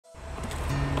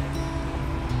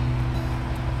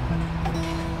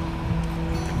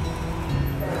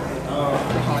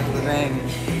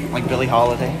anything like Billie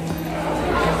Holiday?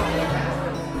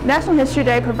 National History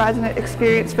Day provides an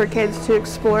experience for kids to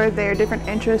explore their different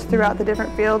interests throughout the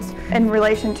different fields in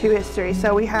relation to history.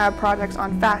 So we have projects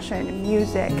on fashion,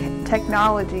 music,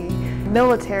 technology,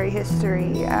 military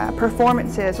history,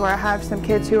 performances where I have some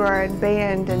kids who are in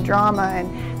band and drama,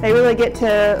 and they really get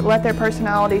to let their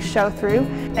personalities show through.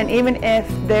 And even if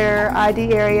their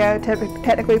ID area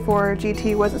technically for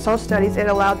GT wasn't social studies, it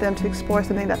allowed them to explore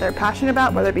something that they're passionate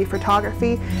about, whether it be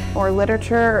photography or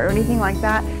literature or anything like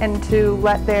that, and to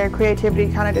let their creativity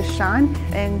kind of just shine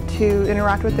and to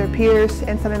interact with their peers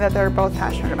in something that they're both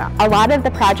passionate about. A lot of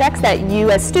the projects that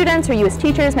you as students or you as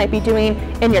teachers might be doing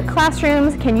in your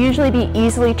classrooms can usually be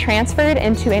easily transferred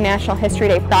into a National History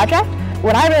Day project.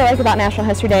 What I really like about National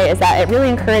History Day is that it really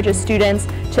encourages students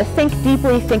to think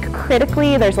deeply, think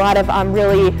critically. There's a lot of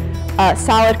really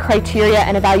solid criteria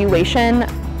and evaluation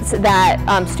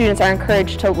that students are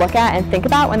encouraged to look at and think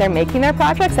about when they're making their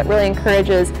projects. That really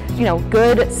encourages,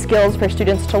 good skills for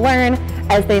students to learn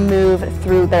as they move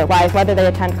through their life, whether they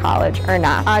attend college or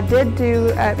not. I did do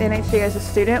NHD as a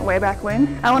student way back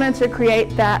when. I wanted to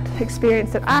create that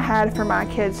experience that I had for my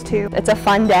kids too. It's a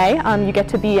fun day. You get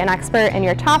to be an expert in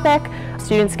your topic.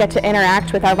 Students get to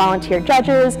interact with our volunteer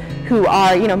judges who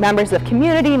are, members of the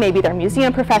community. Maybe they're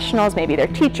museum professionals, maybe they're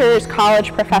teachers,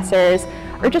 college professors,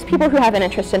 or just people who have an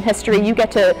interest in history. You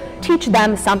get to teach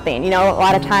them something. A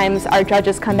lot of times our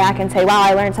judges come back and say, wow,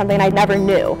 I learned something I never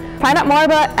knew. Find out more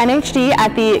about NHD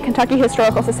at the Kentucky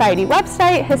Historical Society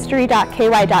website,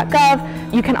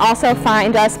 history.ky.gov. You can also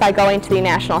find us by going to the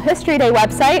National History Day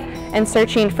website and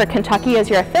searching for Kentucky as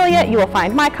your affiliate. You will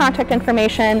find my contact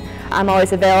information. I'm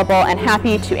always available and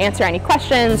happy to answer any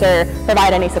questions or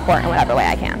provide any support in whatever way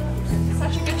I can.